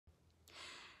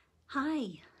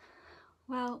Hi.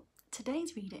 Well,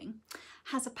 today's reading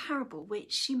has a parable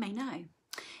which you may know.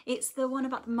 It's the one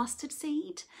about the mustard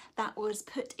seed that was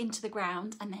put into the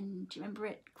ground and then, do you remember,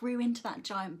 it grew into that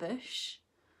giant bush?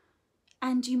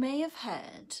 And you may have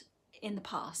heard in the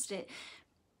past it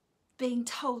being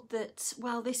told that,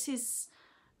 well, this is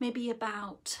maybe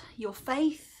about your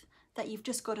faith, that you've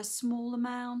just got a small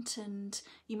amount and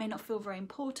you may not feel very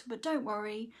important, but don't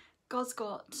worry,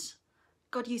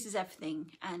 God uses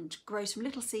everything and grows from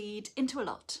little seed into a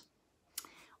lot.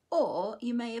 Or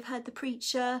you may have heard the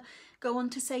preacher go on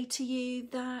to say to you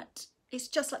that it's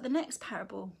just like the next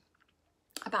parable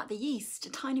about the yeast. A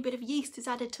tiny bit of yeast is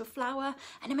added to a flour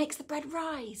and it makes the bread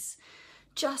rise.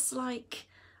 Just like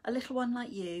a little one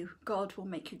like you, God will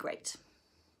make you great.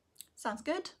 Sounds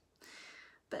good?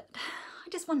 But I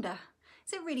just wonder,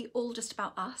 is it really all just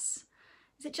about us?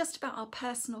 Is it just about our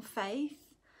personal faith?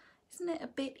 Isn't it a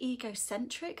bit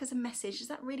egocentric as a message? Is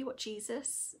that really what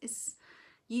Jesus is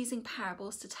using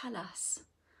parables to tell us?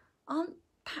 Aren't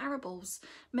parables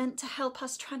meant to help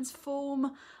us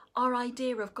transform our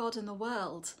idea of God and the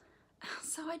world?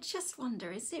 So I just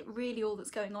wonder, is it really all that's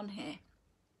going on here?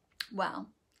 Well,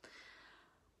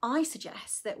 I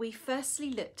suggest that we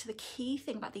firstly look to the key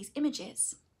thing about these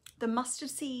images, the mustard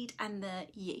seed and the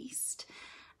yeast.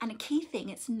 And a key thing,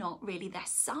 it's not really their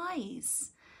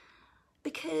size.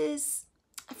 Because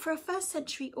for a first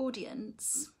century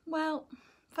audience, well,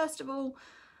 first of all,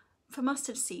 for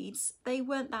mustard seeds, they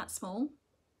weren't that small.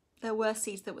 There were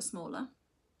seeds that were smaller.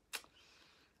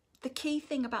 The key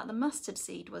thing about the mustard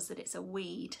seed was that it's a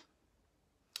weed.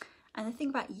 And the thing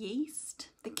about yeast,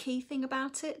 the key thing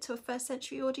about it to a first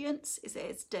century audience is that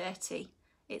it's dirty,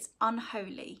 it's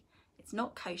unholy, it's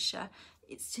not kosher,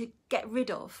 it's to get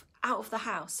rid of, out of the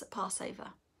house at Passover.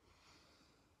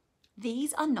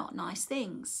 These are not nice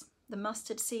things. The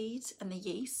mustard seed and the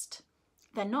yeast,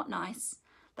 they're not nice,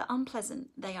 they're unpleasant,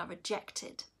 they are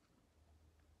rejected.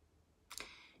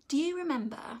 Do you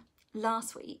remember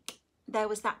last week there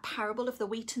was that parable of the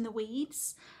wheat and the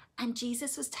weeds, and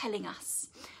Jesus was telling us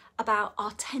about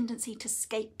our tendency to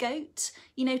scapegoat,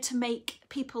 to make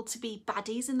people to be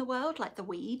baddies in the world like the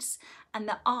weeds, and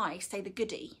that I say the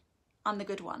goody, I'm the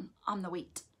good one, I'm the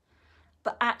wheat.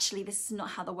 But actually, this is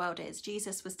not how the world is.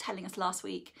 Jesus was telling us last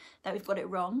week that we've got it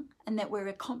wrong and that we're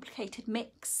a complicated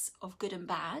mix of good and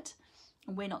bad,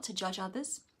 and we're not to judge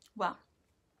others. Well,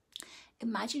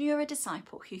 imagine you're a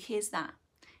disciple who hears that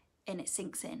and it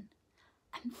sinks in.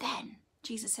 And then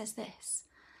Jesus says this,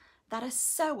 that a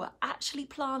sower actually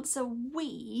plants a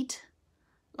weed,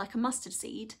 like a mustard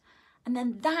seed, and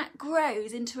then that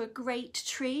grows into a great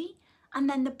tree. And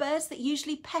then the birds that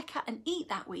usually peck at and eat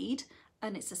that weed,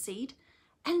 and it's a seed,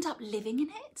 end up living in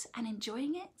it and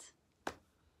enjoying it?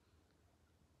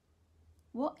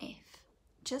 What if,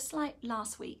 just like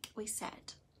last week we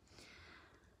said,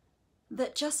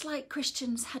 that just like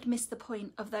Christians had missed the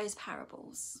point of those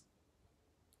parables,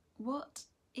 what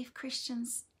if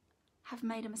Christians have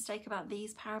made a mistake about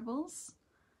these parables?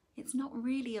 It's not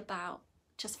really about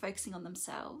just focusing on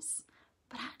themselves,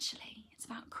 but actually it's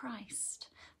about Christ,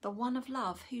 the one of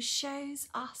love, who shows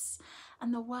us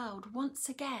and the world once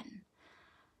again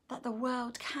that the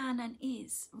world can and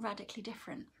is radically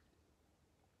different.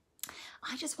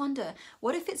 I just wonder,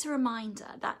 what if it's a reminder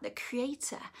that the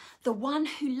Creator, the one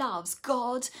who loves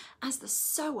God as the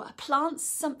sower, plants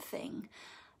something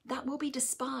that will be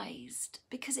despised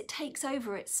because it takes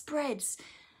over, it spreads,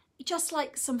 just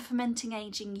like some fermenting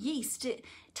aging yeast. It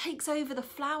takes over the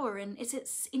flour and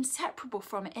it's inseparable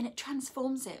from it and it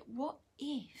transforms it. What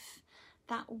if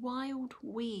that wild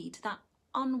weed, that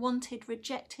unwanted,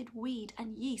 rejected weed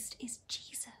and yeast is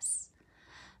Jesus,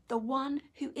 the one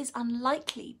who is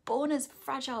unlikely, born as a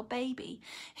fragile baby,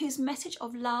 whose message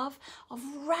of love, of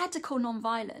radical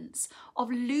non-violence,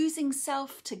 of losing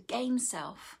self to gain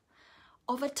self,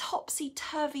 of a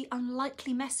topsy-turvy,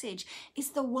 unlikely message is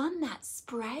the one that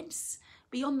spreads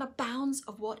beyond the bounds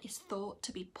of what is thought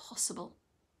to be possible.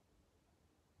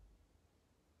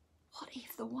 What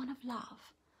if the one of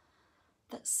love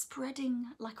that's spreading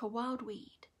like a wild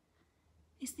weed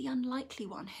is the unlikely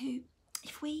one who,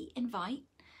 if we invite,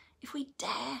 if we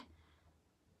dare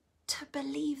to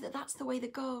believe that that's the way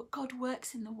that God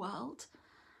works in the world,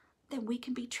 then we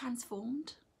can be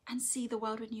transformed and see the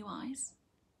world with new eyes?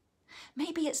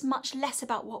 Maybe it's much less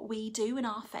about what we do in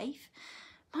our faith.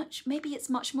 Maybe it's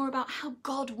much more about how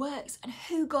God works and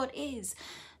who God is.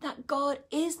 That God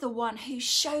is the one who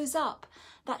shows up,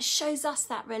 that shows us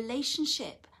that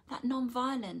relationship, that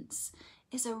non-violence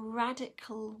is a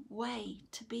radical way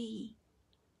to be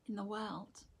in the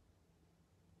world.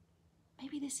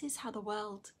 Maybe this is how the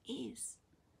world is.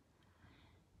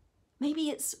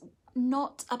 Maybe it's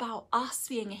not about us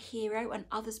being a hero and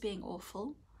others being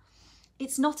awful.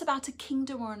 It's not about a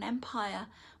kingdom or an empire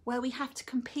where we have to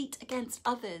compete against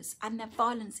others and their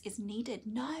violence is needed.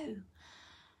 No.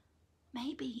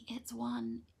 Maybe it's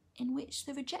one in which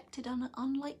the rejected and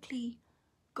unlikely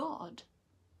God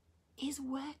is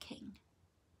working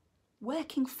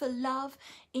for love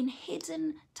in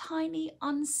hidden, tiny,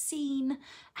 unseen,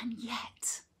 and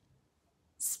yet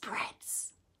spreads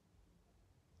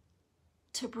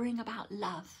to bring about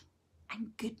love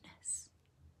and goodness.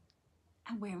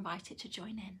 And we're invited to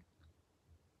join in.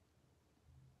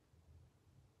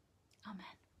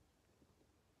 Amen.